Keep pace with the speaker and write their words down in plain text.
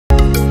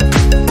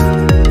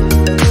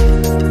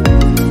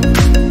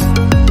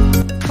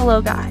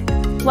Hello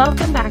guys,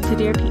 welcome back to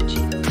Dear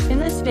Peachies. In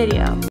this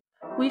video,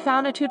 we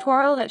found a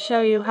tutorial that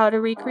shows you how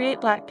to recreate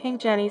BLACKPINK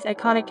Jennie's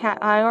iconic cat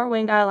eye or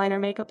winged eyeliner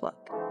makeup look.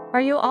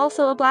 Are you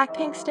also a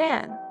BLACKPINK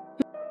stan?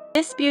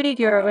 This beauty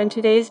guru in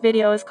today's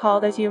video is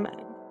called as you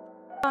may.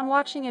 On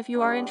watching if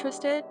you are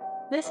interested,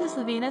 this is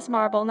the Venus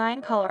Marble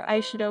 9-color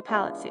eyeshadow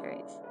palette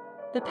series.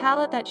 The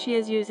palette that she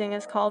is using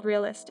is called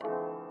Realistic.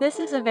 This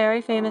is a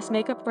very famous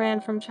makeup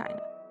brand from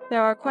China.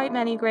 There are quite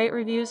many great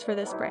reviews for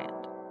this brand.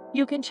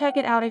 You can check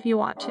it out if you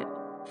want to.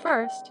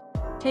 First,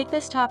 take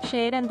this top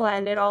shade and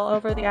blend it all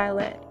over the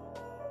eyelid.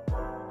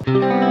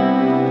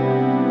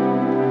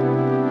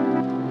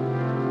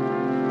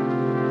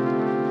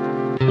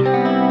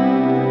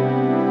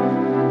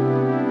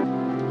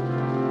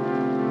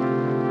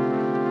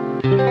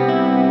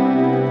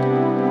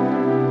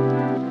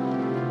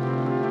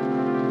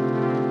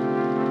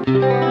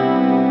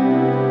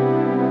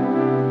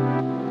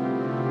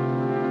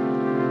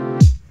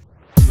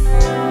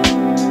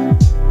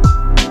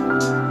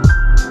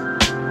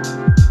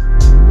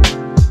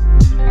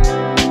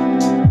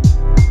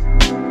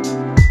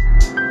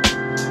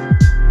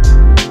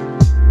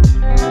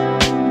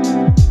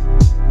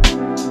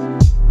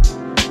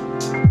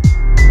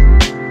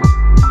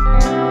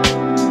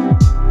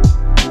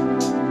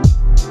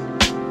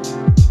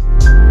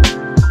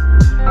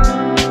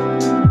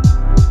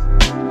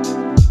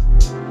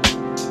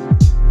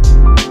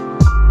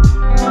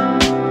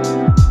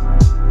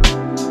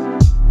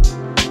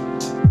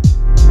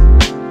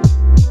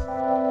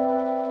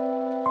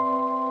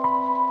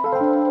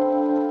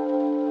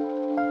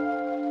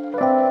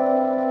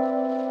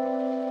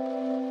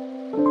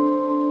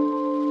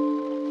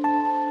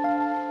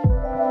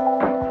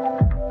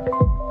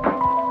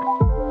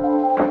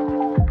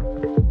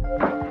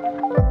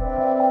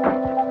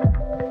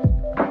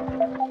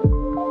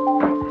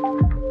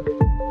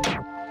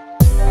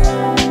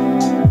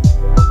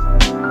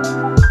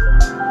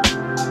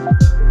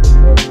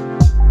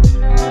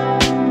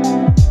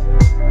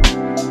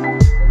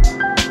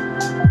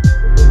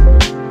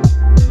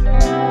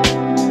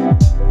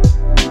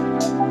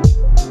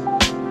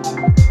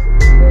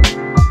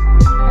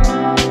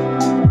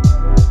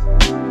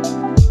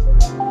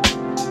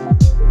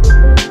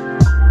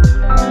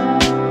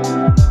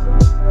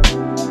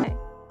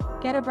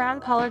 Get a brown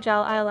color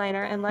gel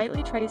eyeliner and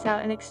lightly trace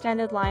out an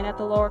extended line at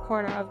the lower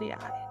corner of the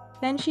eye.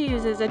 Then she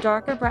uses a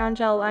darker brown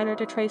gel liner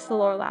to trace the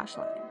lower lash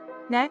line.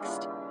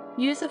 Next,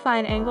 use a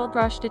fine angled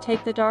brush to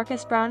take the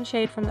darkest brown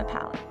shade from the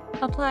palette.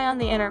 Apply on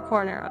the inner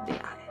corner of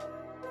the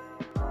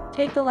eye.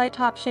 Take the light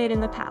top shade in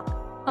the palette.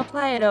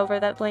 Apply it over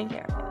that blank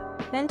area.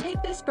 Then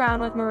take this brown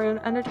with maroon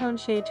undertone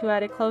shade to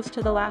add it close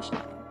to the lash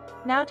line.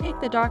 Now take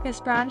the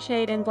darkest brown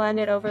shade and blend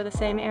it over the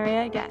same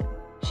area again.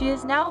 She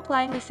is now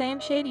applying the same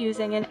shade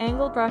using an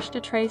angled brush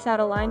to trace out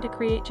a line to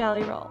create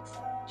jelly rolls.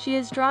 She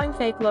is drawing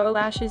fake lower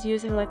lashes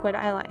using liquid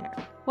eyeliner.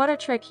 What a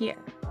trick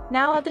here.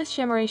 Now add this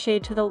shimmery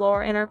shade to the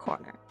lower inner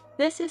corner.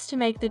 This is to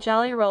make the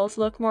jelly rolls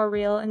look more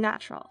real and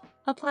natural.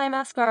 Apply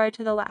mascara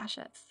to the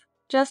lashes.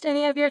 Just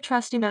any of your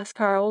trusty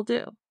mascara will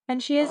do.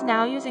 And she is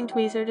now using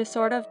tweezer to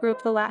sort of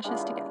group the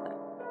lashes together.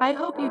 I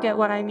hope you get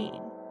what I mean.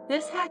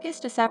 This hack is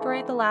to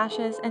separate the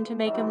lashes and to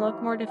make them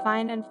look more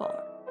defined and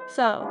fuller.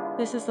 So,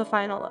 this is the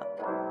final look.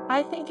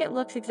 I think it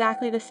looks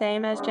exactly the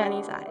same as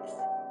Jennie's eyes.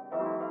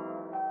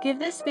 Give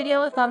this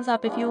video a thumbs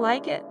up if you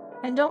like it,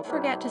 and don't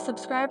forget to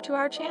subscribe to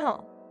our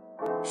channel.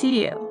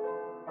 See you.